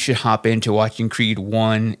think you should hop into watching Creed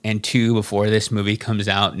 1 and 2 before this movie comes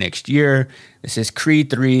out next year. This is Creed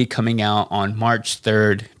 3 coming out on March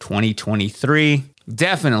 3rd, 2023.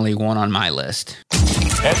 Definitely one on my list.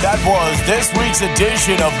 And that was this week's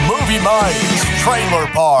edition of Movie Mike's Trailer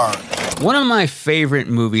Park. One of my favorite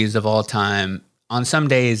movies of all time, On some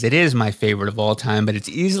days, it is my favorite of all time, but it's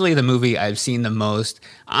easily the movie I've seen the most.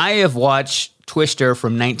 I have watched Twister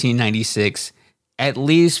from 1996 at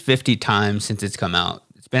least 50 times since it's come out.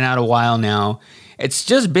 It's been out a while now. It's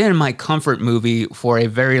just been my comfort movie for a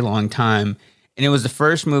very long time. And it was the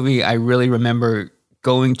first movie I really remember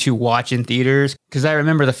going to watch in theaters, because I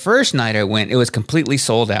remember the first night I went, it was completely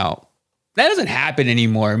sold out. That doesn't happen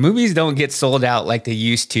anymore. Movies don't get sold out like they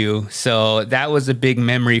used to. So that was a big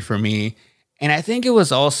memory for me. And I think it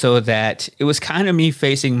was also that it was kind of me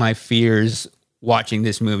facing my fears watching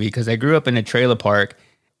this movie, because I grew up in a trailer park,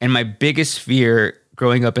 and my biggest fear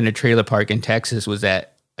growing up in a trailer park in Texas was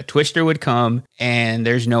that a twister would come and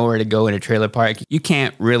there's nowhere to go in a trailer park. You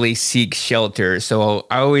can't really seek shelter. So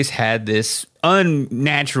I always had this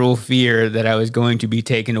unnatural fear that I was going to be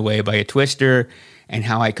taken away by a twister. And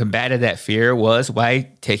how I combated that fear was by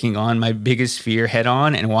taking on my biggest fear head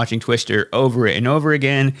on and watching Twister over and over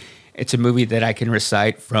again. It's a movie that I can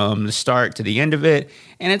recite from the start to the end of it.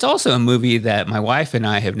 And it's also a movie that my wife and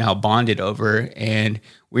I have now bonded over. And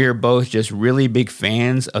we are both just really big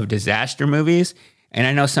fans of disaster movies. And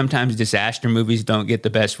I know sometimes disaster movies don't get the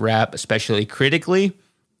best rap, especially critically.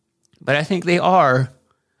 But I think they are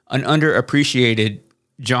an underappreciated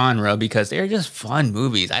genre because they're just fun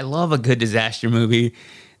movies. I love a good disaster movie.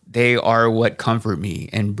 They are what comfort me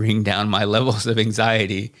and bring down my levels of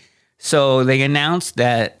anxiety. So they announced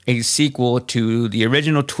that a sequel to the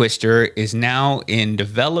original Twister is now in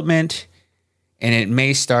development, and it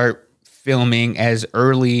may start filming as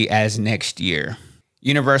early as next year.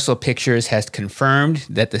 Universal Pictures has confirmed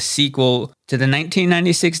that the sequel to the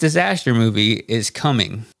 1996 disaster movie is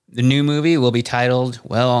coming. The new movie will be titled,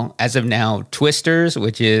 well, as of now, Twisters,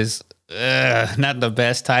 which is not the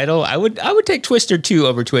best title. I would take Twister 2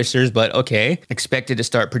 over Twisters, but okay. Expected to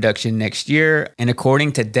start production next year. And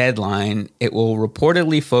according to Deadline, it will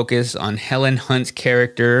reportedly focus on Helen Hunt's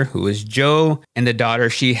character, who is Jo, and the daughter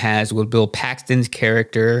she has with Bill Paxton's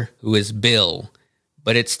character, who is Bill.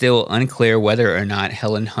 But it's still unclear whether or not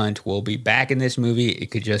Helen Hunt will be back in this movie. It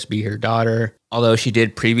could just be her daughter. Although she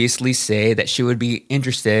did previously say that she would be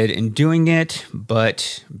interested in doing it.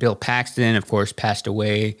 But Bill Paxton, of course, passed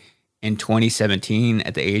away in 2017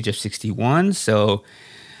 at the age of 61. So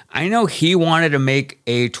I know he wanted to make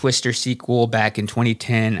a Twister sequel back in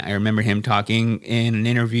 2010. I remember him talking in an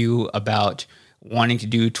interview about wanting to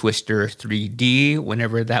do Twister 3D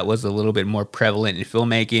whenever that was a little bit more prevalent in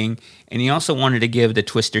filmmaking. And he also wanted to give the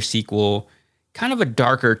Twister sequel kind of a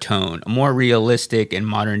darker tone, a more realistic and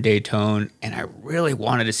modern day tone. And I really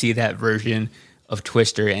wanted to see that version of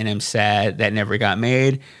Twister, and I'm sad that never got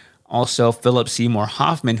made. Also, Philip Seymour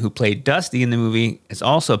Hoffman, who played Dusty in the movie, has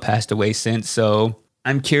also passed away since. So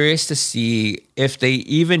I'm curious to see if they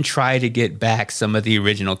even try to get back some of the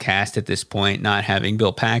original cast at this point, not having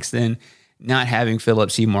Bill Paxton, not having Philip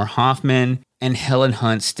Seymour Hoffman, and Helen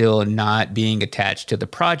Hunt still not being attached to the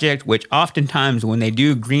project, which oftentimes when they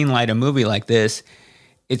do greenlight a movie like this,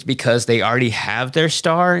 it's because they already have their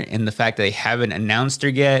star, and the fact that they haven't announced her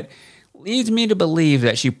yet leads me to believe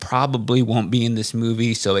that she probably won't be in this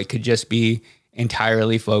movie, so it could just be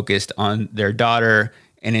entirely focused on their daughter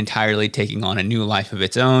and entirely taking on a new life of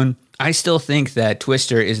its own. I still think that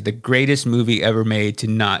Twister is the greatest movie ever made to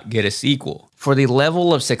not get a sequel. For the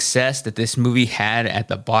level of success that this movie had at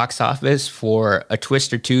the box office, for a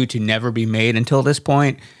Twister 2 to never be made until this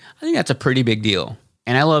point, I think that's a pretty big deal.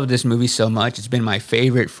 And I love this movie so much. It's been my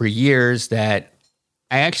favorite for years that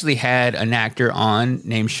I actually had an actor on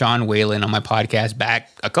named Sean Whalen on my podcast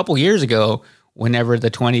back a couple years ago whenever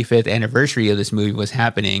the 25th anniversary of this movie was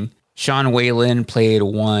happening. Sean Whalen played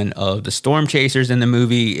one of the storm chasers in the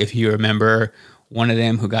movie, if you remember, one of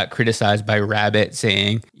them who got criticized by Rabbit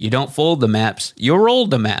saying, "You don't fold the maps, you roll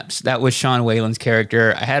the maps." That was Sean Whalen's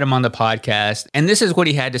character. I had him on the podcast, and this is what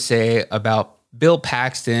he had to say about Bill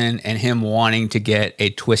Paxton and him wanting to get a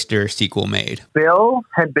Twister sequel made. Bill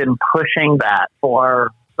had been pushing that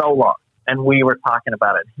for so long, and we were talking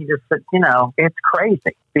about it. He just said, it's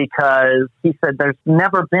crazy, because he said there's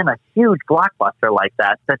never been a huge blockbuster like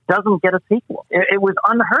that doesn't get a sequel. It was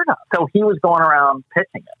unheard of. So he was going around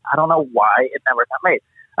pitching it. I don't know why it never got made.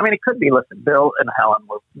 I mean, it could be, listen, Bill and Helen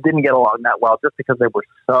didn't get along that well just because they were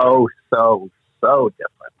so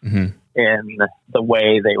different in the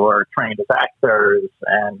way they were trained as actors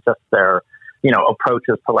and just their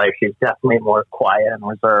approaches to life. She's definitely more quiet and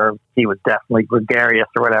reserved. He was definitely gregarious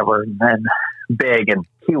or whatever, and then big. And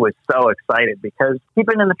he was so excited because he'd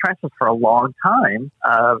been in the trenches for a long time,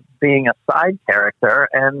 being a side character,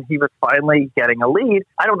 and he was finally getting a lead.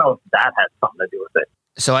 I don't know if that had something to do with it.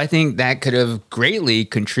 So I think that could have greatly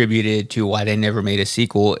contributed to why they never made a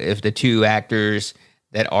sequel if the two actors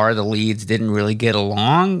that are the leads didn't really get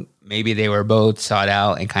along. Maybe they were both sought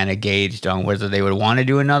out and kind of gauged on whether they would want to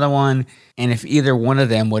do another one. And if either one of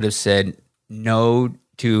them would have said no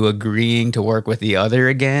to agreeing to work with the other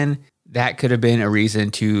again, that could have been a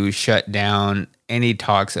reason to shut down any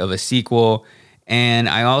talks of a sequel. And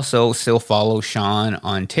I also still follow Sean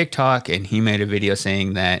on TikTok, and he made a video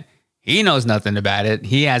saying that he knows nothing about it.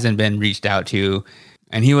 He hasn't been reached out to,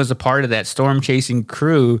 and he was a part of that storm chasing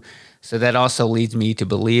crew. So that also leads me to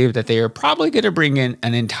believe that they are probably going to bring in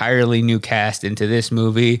an entirely new cast into this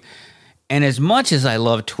movie. And as much as I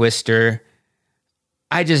love Twister,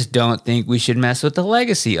 I just don't think we should mess with the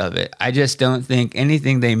legacy of it. I just don't think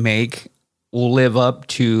anything they make will live up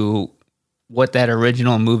to what that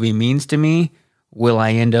original movie means to me. Will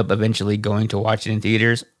I end up eventually going to watch it in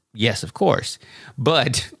theaters? Yes, of course.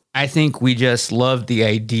 But I think we just love the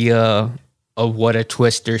idea of what a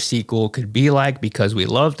Twister sequel could be like because we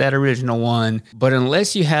love that original one. But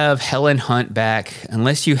unless you have Helen Hunt back,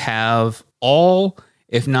 unless you have all,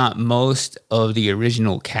 if not most, of the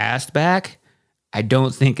original cast back, I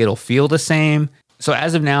don't think it'll feel the same. So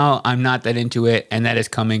as of now, I'm not that into it, and that is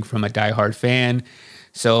coming from a diehard fan.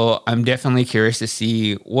 So I'm definitely curious to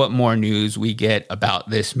see what more news we get about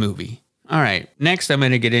this movie. All right, next I'm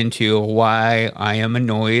going to get into why I am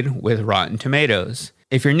annoyed with Rotten Tomatoes.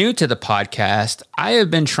 If you're new to the podcast, I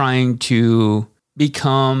have been trying to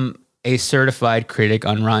become a certified critic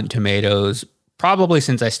on Rotten Tomatoes probably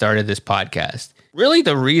since I started this podcast. Really,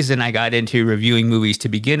 the reason I got into reviewing movies to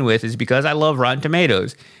begin with is because I love Rotten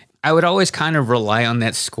Tomatoes. I would always kind of rely on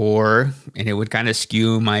that score, and it would kind of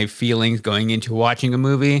skew my feelings going into watching a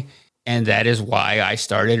movie. And that is why I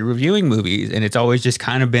started reviewing movies. And it's always just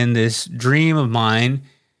kind of been this dream of mine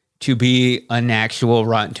to be an actual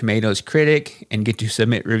Rotten Tomatoes critic and get to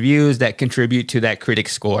submit reviews that contribute to that critic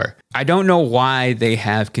score. I don't know why they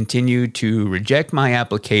have continued to reject my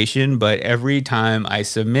application, but every time I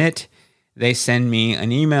submit, they send me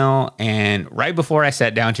an email. And right before I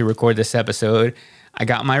sat down to record this episode, I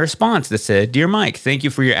got my response that said, "Dear Mike, thank you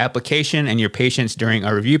for your application and your patience during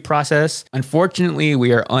our review process. Unfortunately,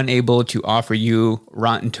 we are unable to offer you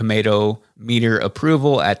Rotten Tomato meter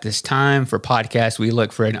approval at this time. For podcasts, we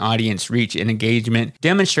look for an audience reach and engagement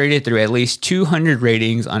demonstrated through at least 200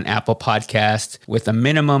 ratings on Apple Podcasts with a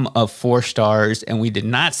minimum of 4 stars, and we did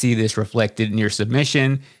not see this reflected in your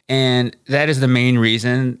submission, and that is the main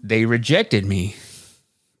reason they rejected me."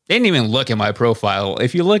 They didn't even look at my profile.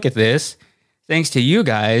 If you look at this, thanks to you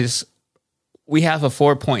guys, we have a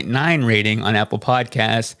 4.9 rating on Apple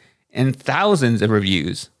Podcasts and thousands of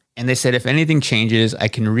reviews. And they said if anything changes, I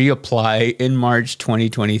can reapply in March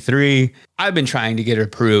 2023. I've been trying to get it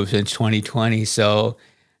approved since 2020, so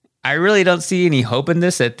I really don't see any hope in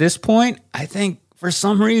this at this point. I think for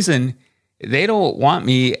some reason, they don't want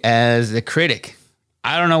me as a critic.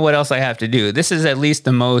 I don't know what else I have to do. This is at least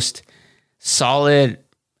the most solid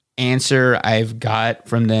answer I've got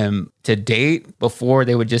from them to date. Before,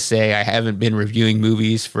 they would just say I haven't been reviewing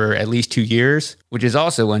movies for at least 2 years, which is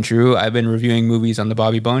also untrue. I've been reviewing movies on the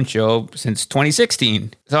Bobby Bones Show since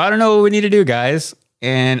 2016. So I don't know what we need to do, guys.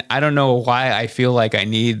 And I don't know why I feel like I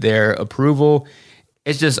need their approval.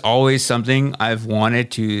 It's just always something I've wanted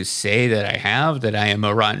to say that I have, that I am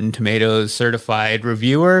a Rotten Tomatoes certified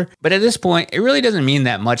reviewer. But at this point, it really doesn't mean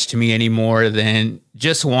that much to me anymore than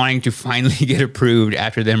just wanting to finally get approved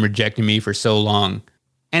after them rejecting me for so long.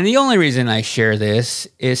 And the only reason I share this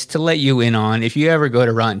is to let you in on, if you ever go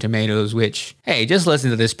to Rotten Tomatoes, which, hey, just listen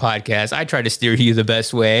to this podcast. I try to steer you the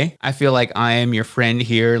best way. I feel like I am your friend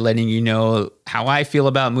here, letting you know how I feel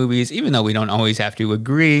about movies, even though we don't always have to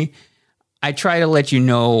agree. I try to let you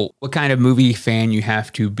know what kind of movie fan you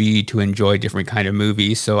have to be to enjoy different kind of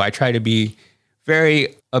movies. So I try to be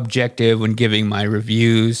very objective when giving my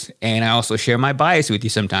reviews. And I also share my bias with you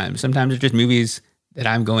sometimes. Sometimes it's just movies that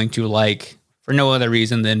I'm going to like for no other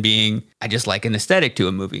reason than being, I just like an aesthetic to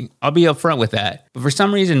a movie. I'll be upfront with that. But for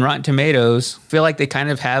some reason, Rotten Tomatoes feel like they kind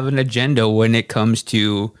of have an agenda when it comes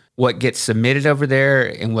to what gets submitted over there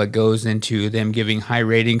and what goes into them giving high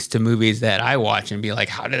ratings to movies that I watch and be like,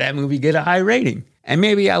 how did that movie get a high rating? And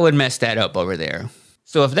maybe I would mess that up over there.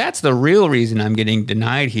 So if that's the real reason I'm getting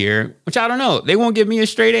denied here, which I don't know, they won't give me a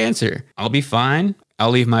straight answer. I'll be fine.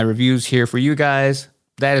 I'll leave my reviews here for you guys.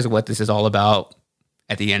 That is what this is all about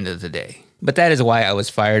at the end of the day. But that is why I was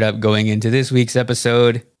fired up going into this week's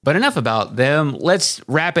episode. But enough about them. Let's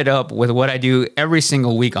wrap it up with what I do every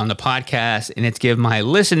single week on the podcast, and it's give my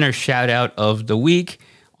listener shout out of the week.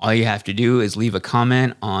 All you have to do is leave a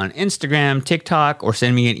comment on Instagram, TikTok, or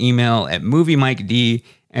send me an email at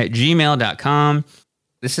moviemiked@gmail.com.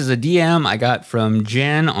 This is a DM I got from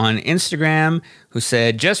Jen on Instagram, who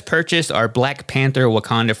said, just purchased our Black Panther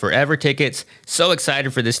Wakanda Forever tickets. So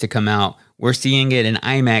excited for this to come out. We're seeing it in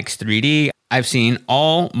IMAX 3D. I've seen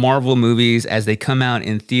all Marvel movies as they come out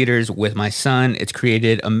in theaters with my son. It's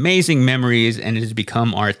created amazing memories and it has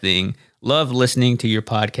become our thing. Love listening to your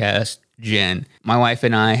podcast, Jen. My wife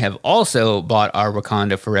and I have also bought our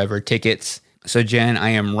Wakanda Forever tickets. So Jen, I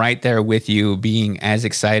am right there with you, being as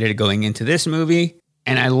excited going into this movie.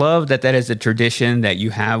 And I love that that is a tradition that you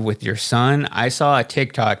have with your son. I saw a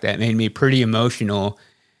TikTok that made me pretty emotional.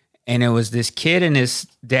 And it was this kid and his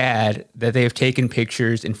dad that they've taken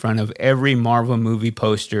pictures in front of every Marvel movie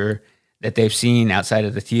poster that they've seen outside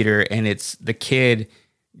of the theater. And it's the kid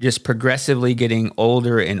just progressively getting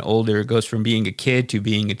older and older, goes from being a kid to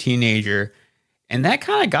being a teenager. And that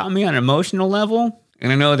kind of got me on an emotional level.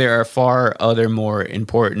 And I know there are far other more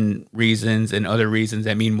important reasons and other reasons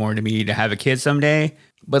that mean more to me to have a kid someday.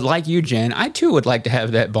 But like you, Jen, I too would like to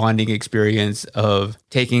have that bonding experience of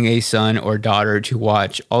taking a son or daughter to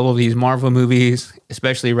watch all of these Marvel movies,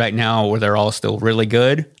 especially right now where they're all still really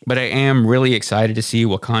good. But I am really excited to see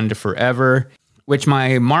Wakanda Forever, which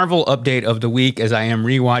my Marvel update of the week, as I am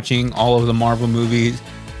rewatching all of the Marvel movies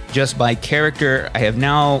just by character. I have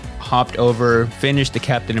now hopped over, finished the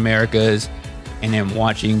Captain Americas, and am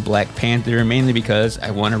watching Black Panther, mainly because I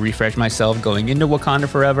want to refresh myself going into Wakanda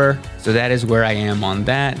Forever. So that is where I am on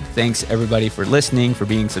that. Thanks everybody for listening, for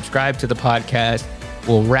being subscribed to the podcast.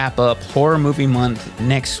 We'll wrap up Horror Movie Month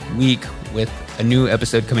next week with a new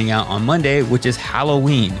episode coming out on Monday, which is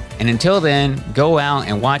Halloween. And until then, go out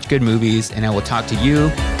and watch good movies, and I will talk to you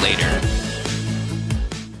later.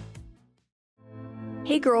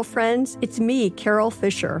 Hey girlfriends, it's me, Carol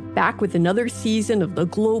Fisher, back with another season of the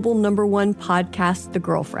global #1 podcast, The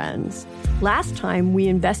Girlfriends. Last time, we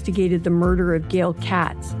investigated the murder of Gail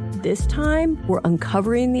Katz. This time, we're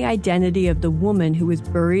uncovering the identity of the woman who was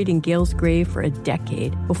buried in Gail's grave for a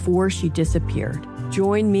decade before she disappeared.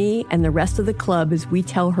 Join me and the rest of the club as we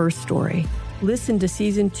tell her story. Listen to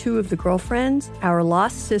Season 2 of The Girlfriends, Our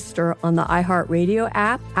Lost Sister on the iHeartRadio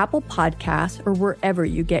app, Apple Podcasts, or wherever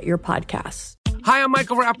you get your podcasts. Hi, I'm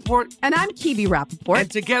Michael Rappaport. And I'm Kibi Rappaport. And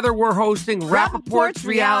together we're hosting Rappaport's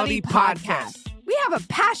Reality Podcast. We have a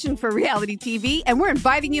passion for reality TV, and we're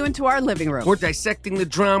inviting you into our living room. We're dissecting the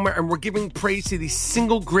drama, and we're giving praise to the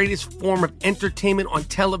single greatest form of entertainment on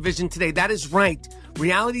television today. That is right.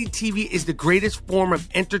 Reality TV is the greatest form of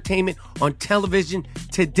entertainment on television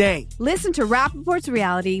today. Listen to Rappaport's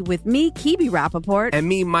Reality with me, Kibi Rappaport. And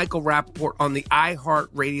me, Michael Rappaport, on the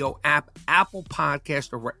iHeartRadio app, Apple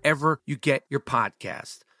Podcast, or wherever you get your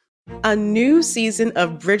podcast. A new season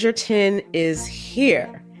of Bridgerton is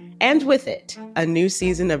here. And with it, a new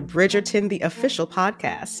season of Bridgerton, the official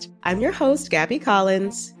podcast. I'm your host, Gabby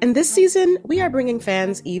Collins, and this season, we are bringing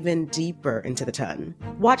fans even deeper into the ton.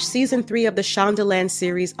 Watch Season 3 of the Shondaland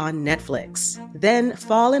series on Netflix. Then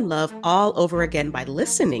fall in love all over again by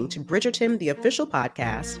listening to Bridgerton, the official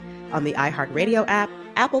podcast, on the iHeartRadio app,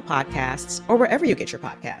 Apple Podcasts, or wherever you get your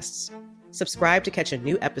podcasts. Subscribe to catch a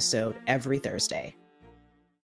new episode every Thursday.